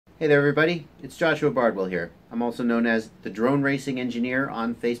Hey there everybody, it's Joshua Bardwell here. I'm also known as the Drone Racing Engineer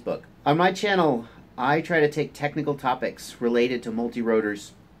on Facebook. On my channel, I try to take technical topics related to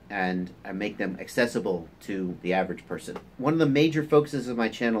multi-rotors and I make them accessible to the average person. One of the major focuses of my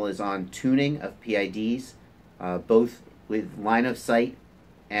channel is on tuning of PIDs, both with line of sight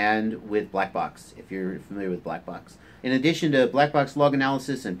and with Blackbox, if you're familiar with Blackbox. In addition to Blackbox log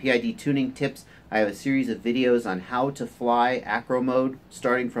analysis and PID tuning tips, I have a series of videos on how to fly acro mode,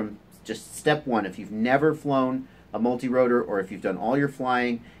 starting from just step one. If you've never flown a multi-rotor or if you've done all your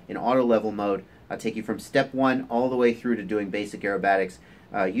flying in auto level mode, I'll take you from step one all the way through to doing basic aerobatics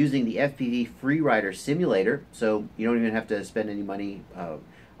using the FPV Freerider simulator, so you don't even have to spend any money.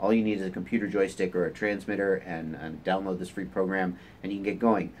 All you need is a computer joystick or a transmitter and download this free program and you can get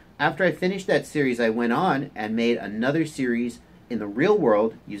going. After I finished that series, I went on and made another series in the real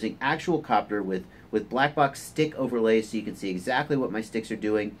world using actual copter with Blackbox stick overlays so you can see exactly what my sticks are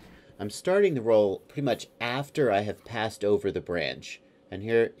doing. I'm starting the roll pretty much after I have passed over the branch. And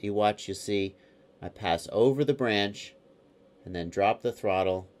here you watch, you see, I pass over the branch and then drop the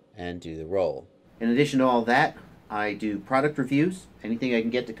throttle and do the roll. In addition to all that, I do product reviews. Anything I can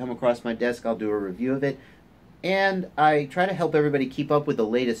get to come across my desk, I'll do a review of it. And I try to help everybody keep up with the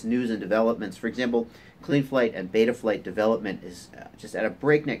latest news and developments. For example, Cleanflight and Betaflight development is just at a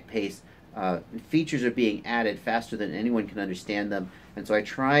breakneck pace. Features are being added faster than anyone can understand them. And so I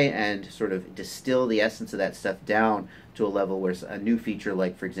try and sort of distill the essence of that stuff down to a level where a new feature,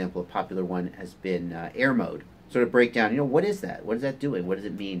 like for example, a popular one has been air mode. Sort of break down, what is that? What is that doing? What does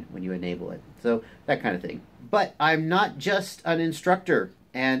it mean when you enable it? So that kind of thing. But I'm not just an instructor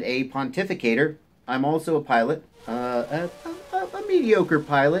and a pontificator. I'm also a pilot, a mediocre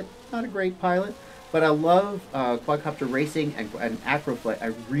pilot, not a great pilot, but I love quadcopter racing and acroflight. I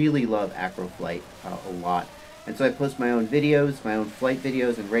really love acroflight a lot. And so I post my own videos, my own flight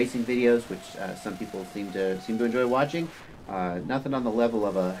videos and racing videos, which some people seem to enjoy watching. Nothing on the level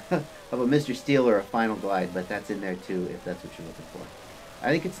of a of a Mr. Steele or a FinalGlide, but that's in there too if that's what you're looking for. I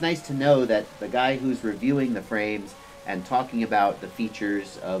think it's nice to know that the guy who's reviewing the frames and talking about the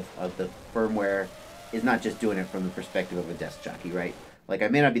features of the firmware is not just doing it from the perspective of a desk jockey, right? Like, I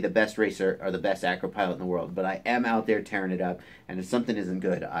may not be the best racer or the best acro pilot in the world, but I am out there tearing it up, and if something isn't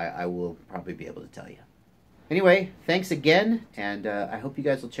good, I will probably be able to tell you. Anyway, thanks again, and I hope you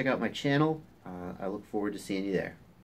guys will check out my channel. I look forward to seeing you there.